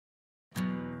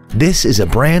This is a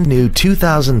brand new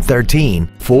 2013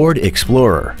 Ford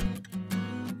Explorer.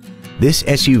 This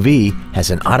SUV has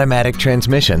an automatic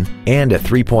transmission and a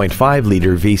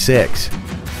 3.5-liter V6.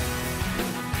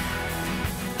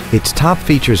 Its top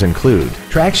features include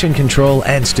traction control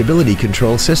and stability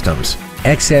control systems,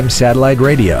 XM satellite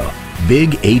radio,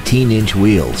 big 18-inch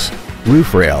wheels,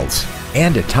 roof rails,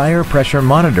 and a tire pressure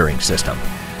monitoring system.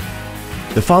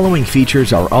 The following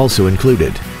features are also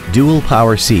included: dual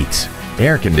power seats,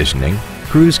 air conditioning,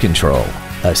 cruise control,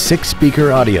 a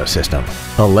 6-speaker audio system,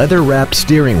 a leather-wrapped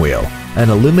steering wheel, an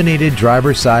illuminated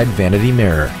driver's side vanity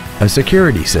mirror, a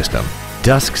security system,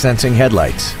 dusk-sensing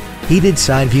headlights, heated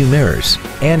side view mirrors,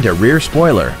 and a rear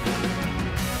spoiler.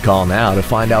 Call now to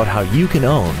find out how you can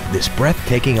own this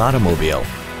breathtaking automobile.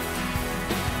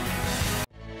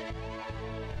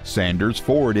 Sanders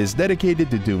Ford is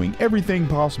dedicated to doing everything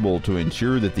possible to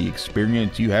ensure that the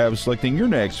experience you have selecting your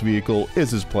next vehicle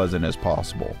is as pleasant as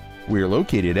possible. We are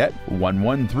located at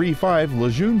 1135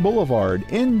 Lejeune Boulevard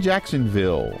in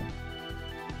Jacksonville.